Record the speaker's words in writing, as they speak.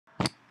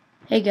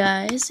Hey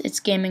guys, it's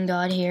Gaming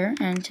God here,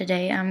 and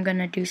today I'm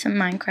gonna do some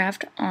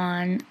Minecraft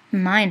on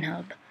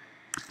Minehub.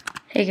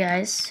 Hey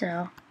guys,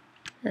 so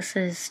this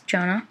is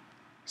Jonah,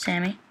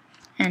 Sammy,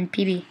 and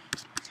PB.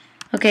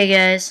 Okay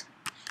guys,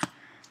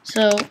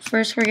 so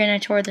first we're gonna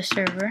tour the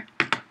server.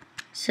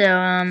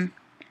 So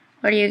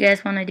what do you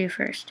guys want to do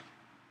first?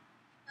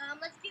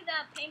 Let's do the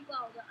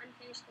paintball, the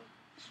unfinished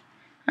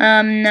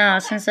thing. No,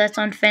 since that's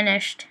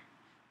unfinished.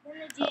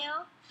 Then the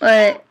jail.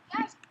 But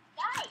Guys.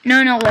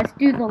 no, let's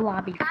do the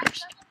lobby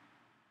first.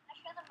 I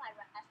show them my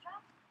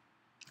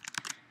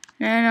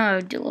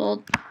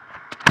restaurant.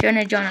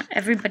 No, Jonah,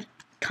 everybody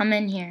come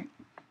in here.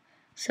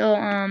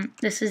 So,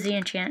 this is the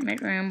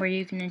enchantment room where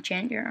you can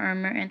enchant your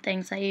armor and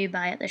things that you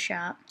buy at the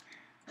shop.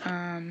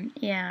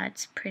 Yeah,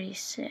 it's pretty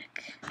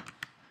sick.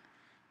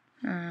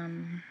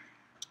 And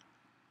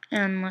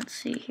let's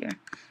see here.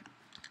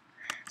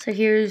 So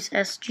here's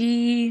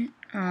SG,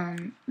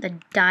 the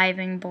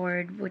diving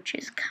board, which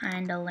is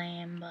kinda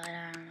lame, but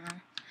I don't know.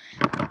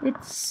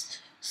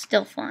 It's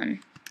still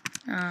fun.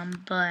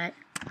 But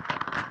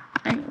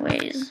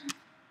anyways.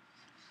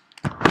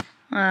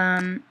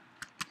 And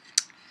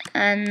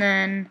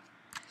then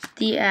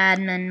the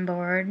admin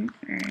board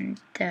and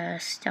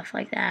stuff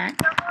like that.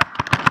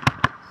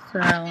 So,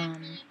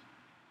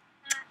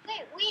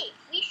 Wait,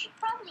 we should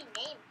probably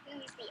name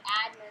who's the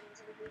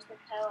admins and who's the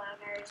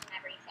co-owners and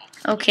everything.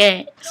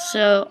 okay,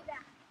 so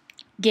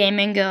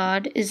Gaming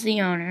God is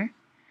the owner.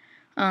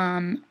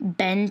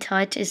 Ben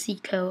Tut is the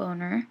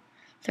co-owner.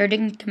 Third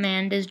in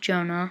command is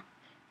Jonah.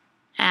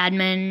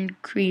 Admin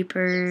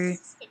Creeper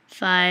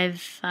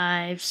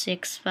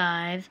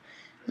 5565.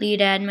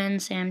 Lead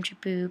admin Sam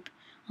Chapoop.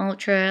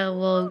 Ultra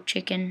Low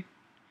Chicken.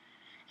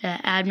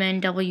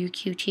 Admin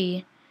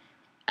WQT.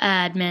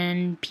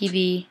 Admin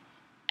PB.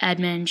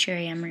 Admin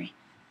Sherry Emery.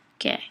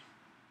 Okay,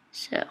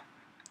 so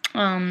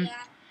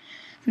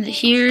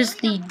here's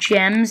the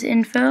gems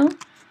info.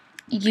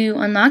 You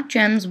unlock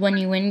gems when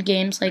you win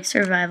games like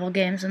survival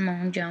games and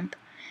long jump.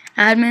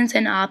 Admins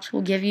and ops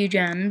will give you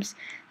gems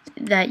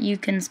that you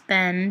can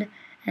spend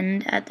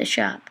and at the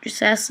shop.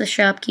 Just ask the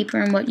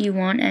shopkeeper what you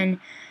want and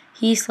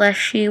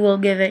he/she will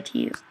give it to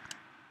you.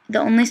 The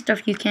only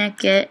stuff you can't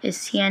get is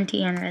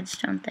TNT and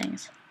redstone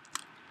things.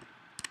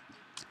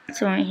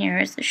 So right here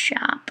is the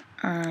shop.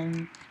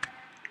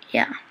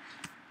 Yeah.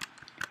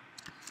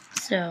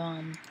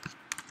 So,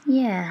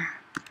 yeah.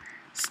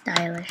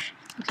 Stylish.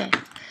 Okay.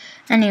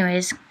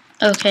 Anyways,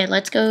 okay,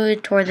 let's go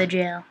toward the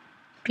jail.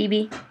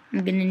 PB,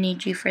 I'm gonna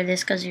need you for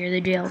this because you're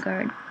the jail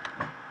guard.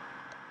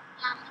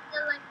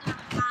 Still like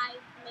 5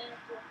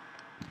 minutes.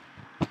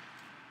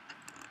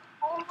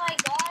 Oh my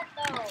god,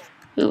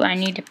 though. Ooh, I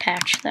need to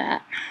patch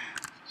that.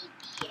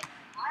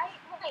 Why?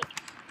 Like,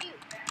 dude,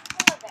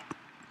 hold it.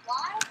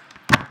 Why?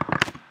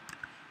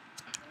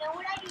 You know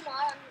what I do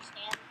not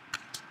understand?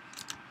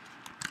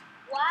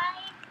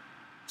 Why,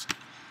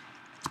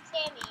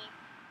 Sammy,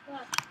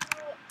 look,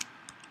 you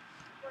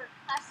were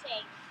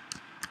cussing.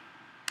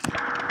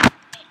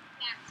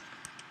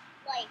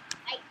 Like,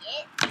 I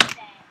get that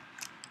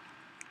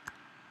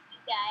you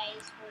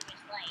guys were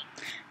just like,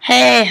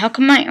 Hey, how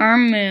come my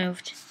arm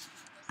moved?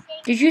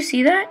 Did you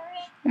see that?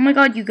 Oh my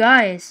god, you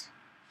guys.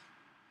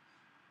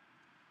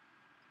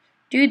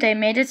 Dude, they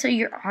made it so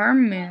your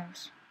arm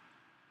moves.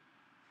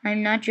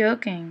 I'm not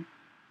joking.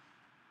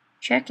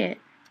 Check it.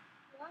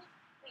 what?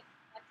 Wait,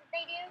 what did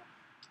they do?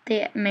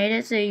 They made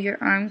it so your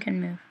arm can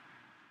move.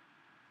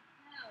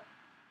 No.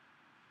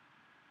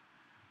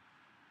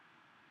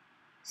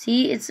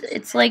 See,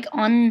 it's like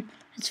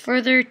it's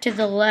further to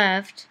the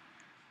left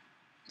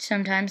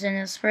sometimes and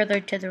it's further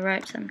to the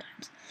right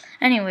sometimes.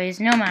 Anyways,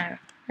 no matter.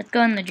 Let's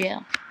go in the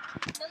jail.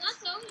 But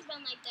that's always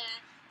been like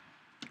that.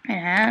 It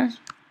has?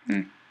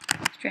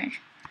 Strange.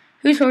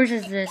 Whose horse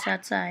is this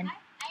outside?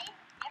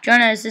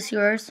 Jonah, is this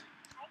yours?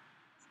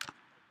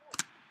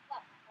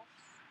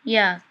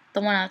 Yeah, the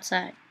one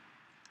outside.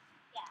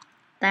 Yeah.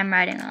 That I'm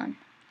riding on.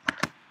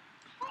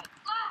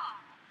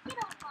 Get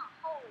on my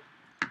hole.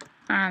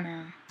 I don't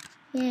know.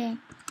 Yay.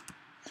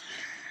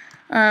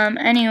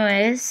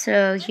 Anyways,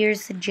 so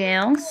here's the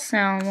jail.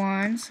 Cell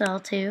 1, Cell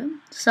 2.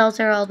 Cells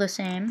are all the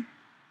same.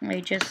 They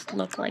just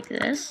look like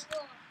this.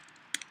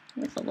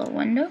 With a little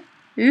window.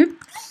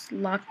 Oops.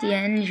 Locked the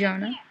end,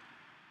 Jonah.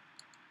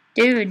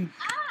 Dude.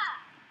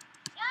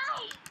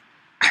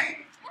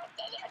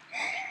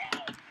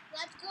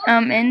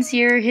 Ends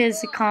here,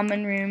 his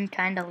common room,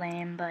 kinda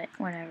lame, but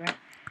whatever.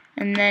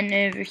 And then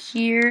over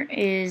here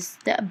is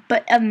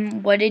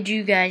what did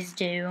you guys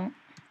do?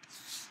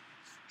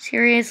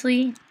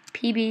 Seriously?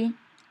 PB?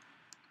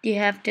 Do you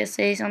have to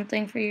say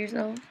something for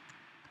yourself?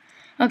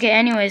 Okay,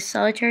 anyways,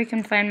 solitary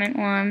confinement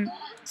 1,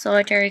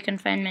 solitary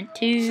confinement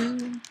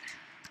 2,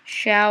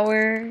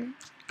 shower,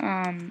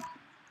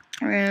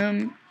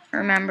 room.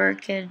 Remember,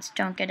 kids,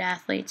 don't get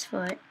athlete's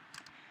foot.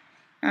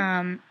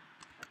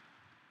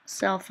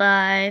 Cell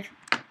 5,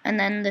 and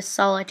then the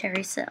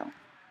solitary cell.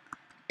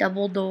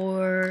 Double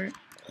door,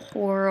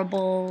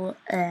 horrible,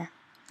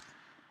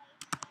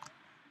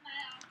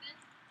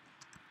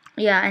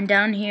 Yeah, and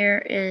down here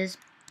is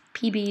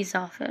PB's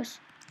office.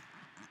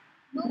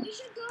 But we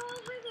should go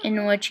over the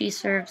in which he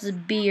serves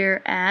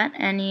beer at,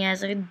 and he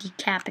has a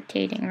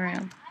decapitating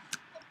room.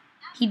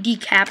 He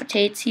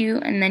decapitates you,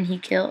 and then he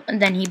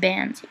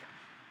bans you.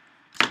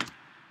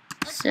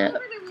 Let's So, go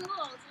over the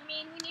rules. I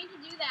mean, we need to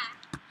do that.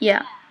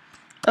 yeah.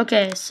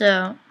 Okay,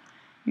 so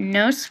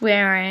no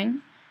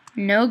swearing,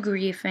 no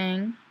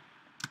griefing,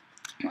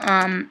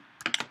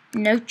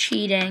 no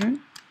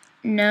cheating,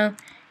 no,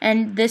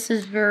 and this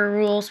is for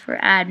rules for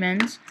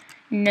admins.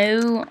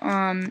 No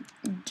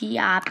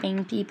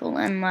de-opping people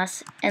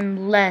unless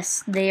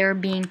they are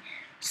being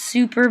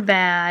super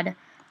bad.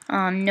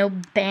 No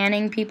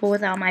banning people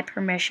without my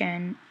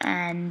permission,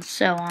 and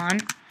so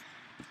on.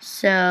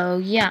 So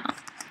yeah,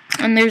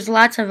 and there's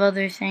lots of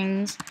other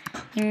things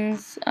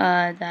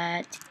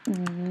that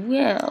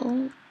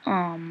will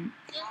And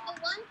the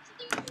one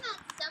thing that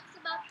sucks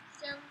about the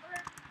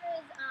server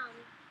is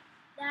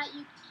that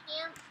you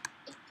can't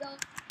go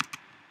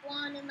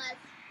on unless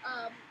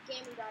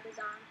gaming god is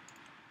on.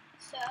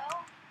 So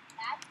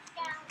that's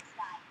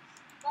downside.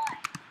 But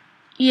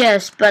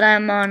yes, but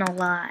I'm on a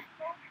lot.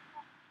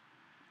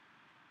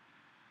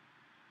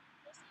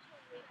 this is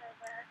your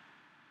server.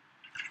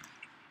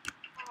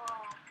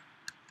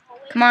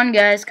 Come on,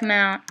 guys, come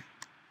out.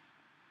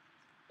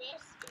 This is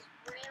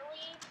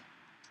really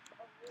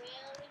a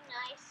really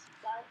nice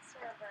gun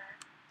server.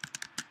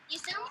 You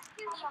still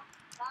have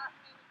not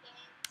many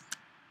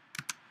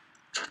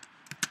games,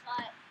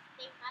 but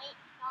they might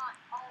not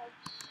all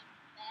be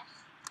best.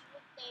 You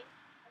would think,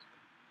 because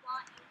we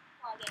want you to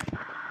plug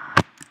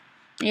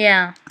in.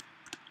 Yeah. It's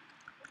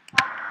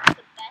probably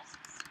the best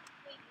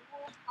secret you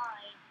will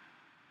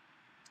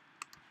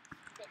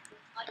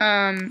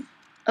find.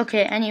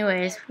 Okay,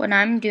 anyways, what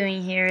I'm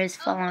doing here is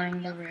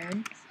following the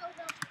road.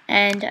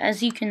 And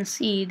as you can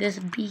see, this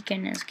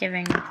beacon is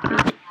giving me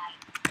food.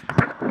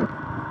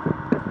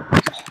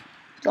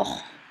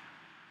 Oh.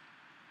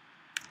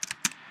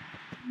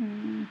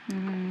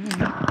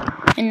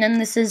 And then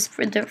this is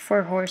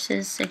for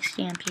horses,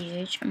 60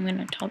 mph. I'm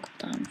gonna toggle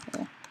down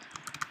for.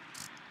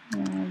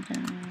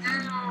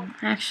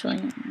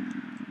 Actually,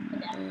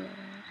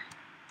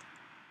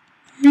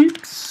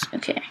 oops.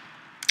 Okay.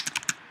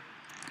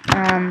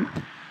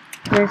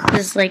 This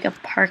is like a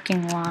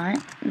parking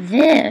lot.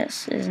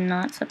 This is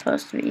not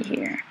supposed to be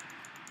here.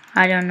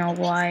 I don't know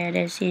why it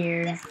is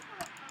here.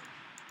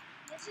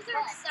 This is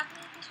our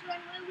second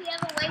runway. We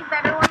have a way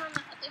better one on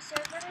the other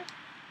server.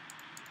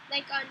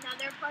 Like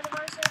another part of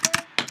our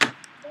server.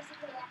 This is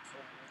the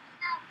actual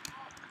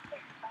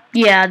one.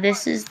 Yeah,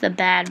 this is the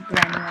bad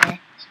runway.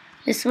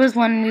 This was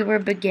when we were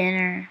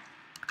beginner.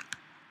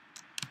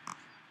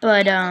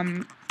 But,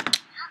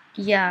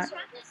 yeah.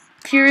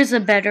 Here's a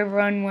better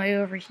runway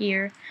over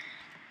here.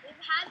 We've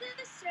had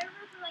this server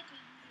for like a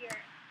year.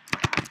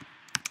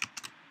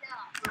 No,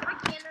 for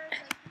beginners,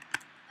 like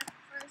the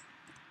first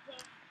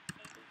day.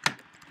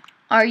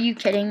 Are you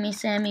kidding me,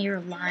 Sammy? You're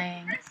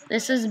lying.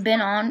 This has been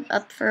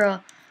up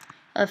for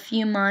a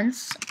few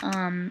months.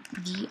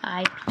 The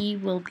IP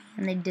will be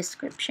in the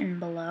description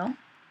below.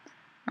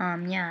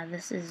 Yeah,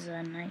 this is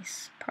a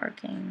nice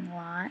parking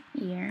lot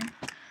here.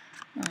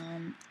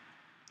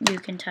 You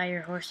can tie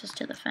your horses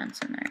to the fence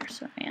in there,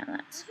 so yeah,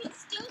 that's... You can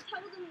still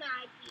tell them the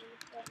IP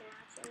right now,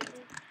 so.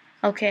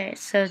 Okay,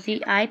 so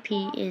the IP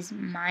is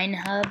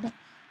minehub-ip.org.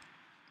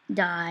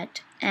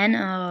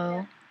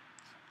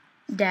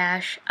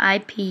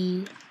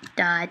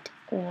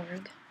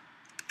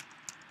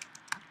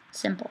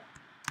 Simple.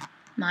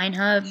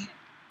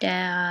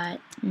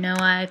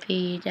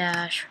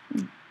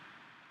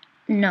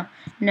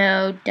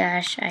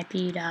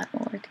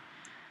 Minehub-no-ip.org.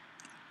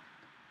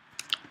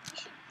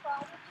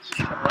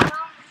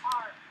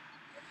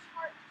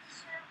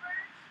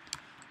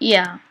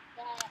 Yeah.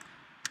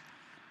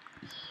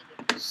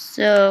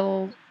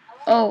 So,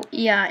 oh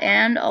yeah,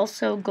 and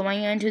also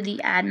going into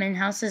the admin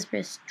house is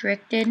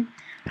restricted,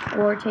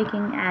 or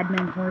taking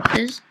admin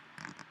horses.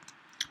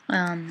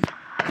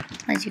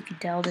 As you can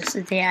tell, this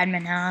is the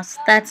admin house.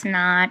 That's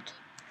not.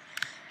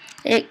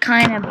 It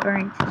kind of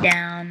burnt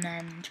down,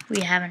 and we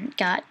haven't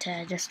got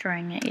to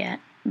destroying it yet.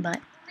 But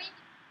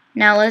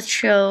now let's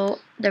show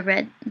the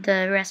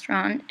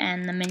restaurant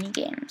and the mini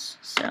games.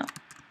 So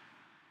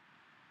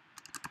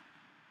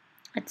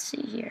let's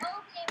see here.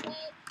 Okay,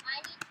 wait.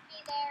 I need to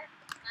be there.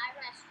 My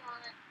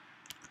restaurant.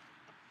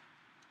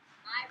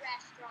 My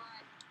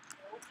restaurant.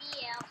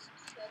 Nobody else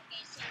is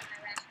showcasing my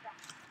restaurant.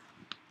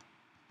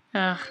 You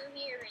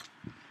hear it?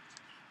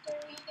 Do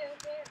you hear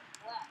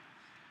what?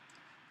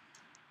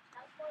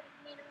 Teleported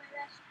me to my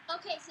restaurant.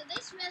 Okay, so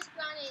this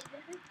restaurant is.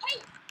 Hey,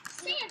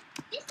 Sam,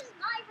 this is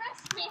my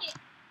restaurant.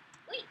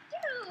 Wait,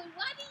 dude,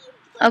 why do you?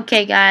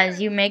 Okay, guys,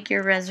 you make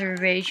your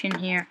reservation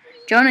here.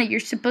 Jonah, you're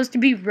supposed to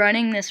be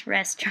running this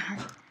restaurant.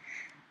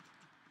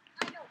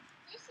 I know.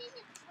 This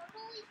isn't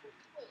totally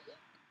complete.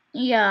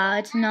 Yeah,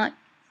 it's not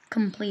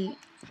complete.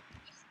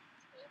 This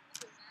table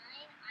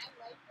design, I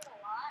like it a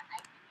lot. I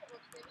think it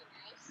looks really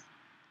nice.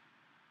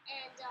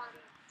 And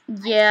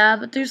Yeah,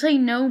 but there's like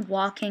no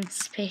walking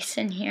space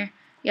in here.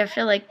 You have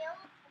to like. build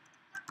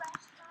a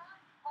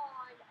restaurant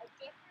on a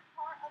different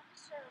part of the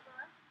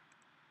server.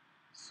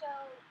 So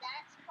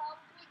that's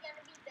probably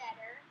gonna be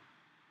better.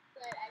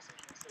 But as you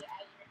can see,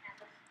 I even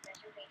have a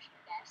reservation,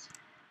 guys.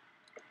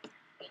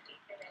 Thank you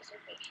for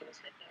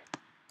reservations with you.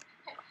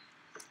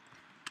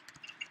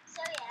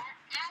 So yeah,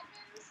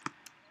 admins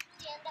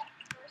usually end up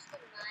first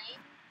in line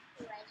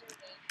for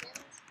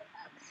reservations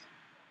because,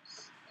 of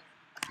course,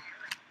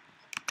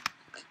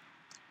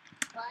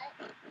 but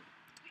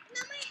even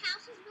though my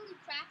house is really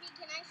crappy,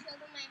 can I show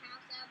them my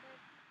house,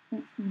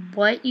 Albert?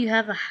 What? You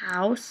have a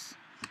house?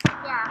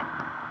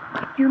 Yeah.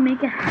 You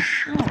make a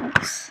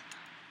house?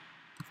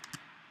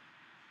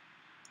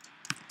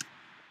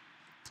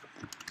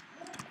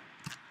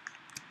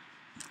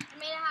 I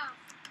made a house.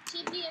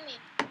 TP to me.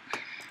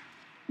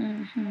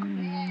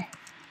 Mm-hmm. Yeah.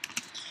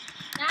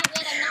 Not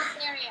yet, I'm not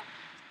there yet.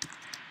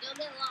 You'll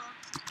get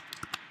lost.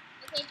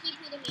 Okay, TP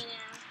to me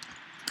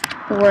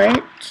now.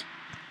 What?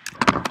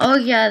 Oh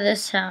yeah,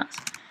 this house.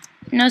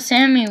 No,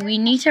 Sammy, we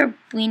need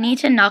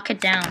to knock it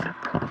down.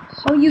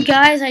 Oh, you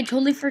guys, I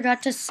totally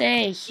forgot to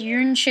say, here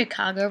in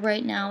Chicago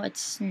right now,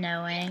 it's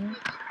snowing.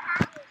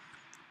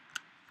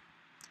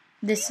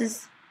 This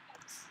is...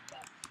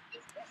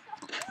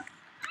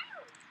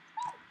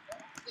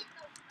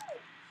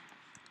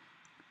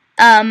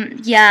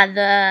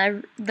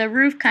 yeah, the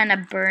roof kind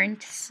of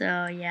burnt,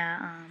 so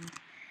yeah,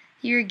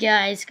 here,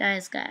 guys,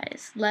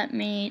 let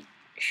me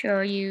show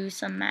you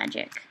some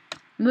magic.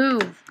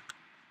 Move!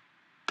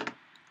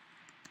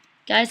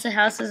 Guys, the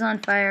house is on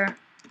fire.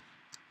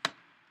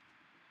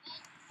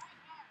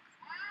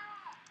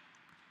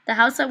 The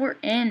house that we're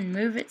in,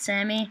 move it,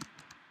 Sammy.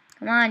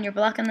 Come on, you're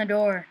blocking the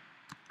door.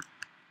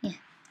 Yeah.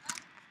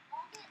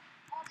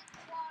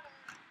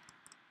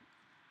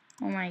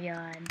 Oh my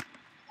god.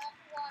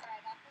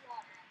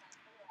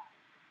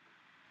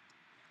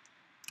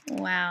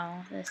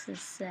 Wow, this is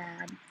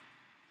sad.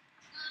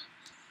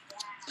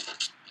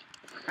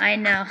 I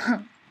know.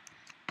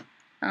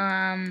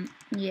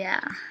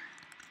 Yeah.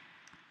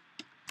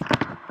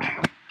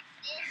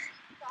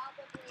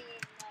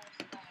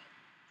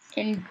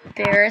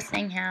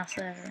 Embarrassing house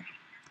ever.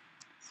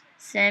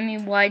 Sammy,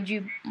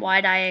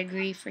 why'd I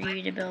agree for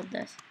you to build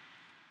this?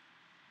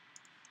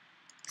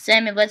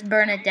 Sammy, let's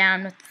burn it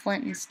down with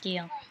flint and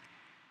steel.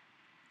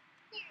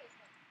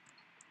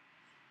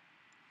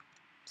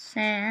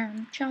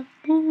 Sam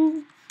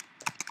Chapu.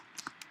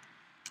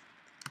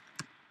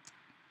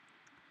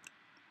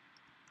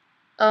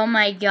 Oh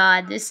my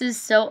god, this is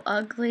so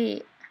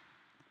ugly.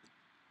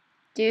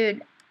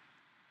 Dude.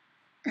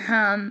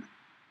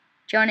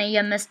 Johnny,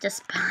 you missed a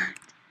spot.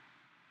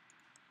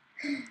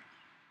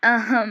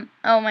 Oh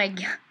my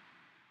god.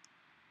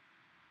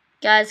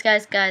 Guys,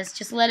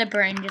 just let it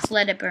burn, What?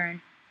 Let it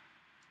burn?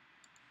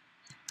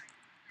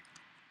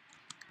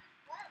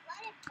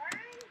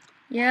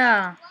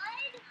 Yeah.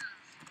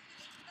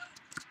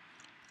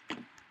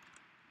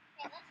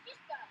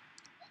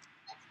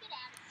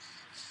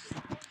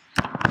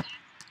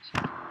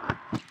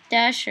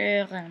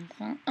 Dasher.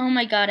 Oh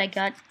my god, I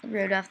got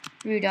Rudolph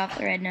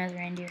the Red-Nosed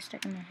Reindeer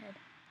stuck in my head.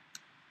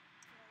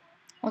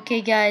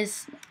 Okay,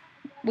 guys,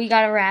 we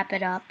gotta wrap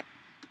it up.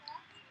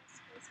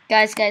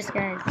 Guys,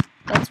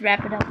 let's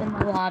wrap it up in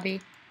the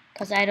lobby,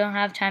 because I don't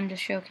have time to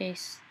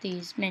showcase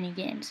these mini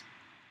games.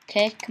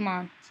 Okay, come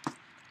on.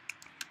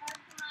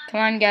 Come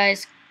on,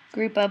 guys.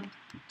 Group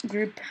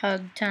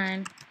hug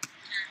time.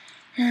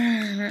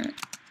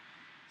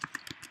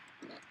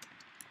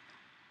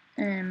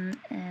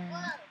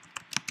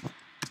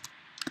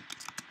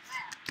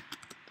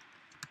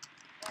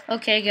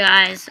 Okay,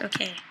 guys.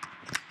 Okay.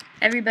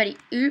 Everybody.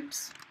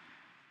 Oops.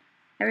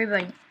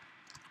 Everybody.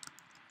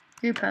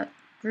 Group hug.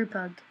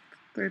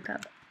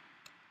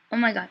 Oh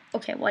my god.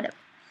 Okay, whatever.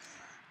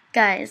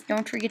 Guys,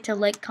 don't forget to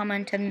like,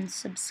 comment, and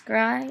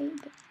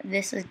subscribe.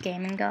 This is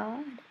Gaming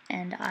God,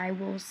 and I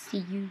will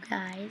see you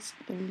guys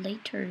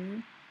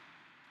later.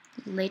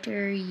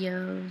 Later,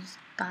 yos.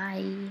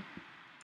 Bye.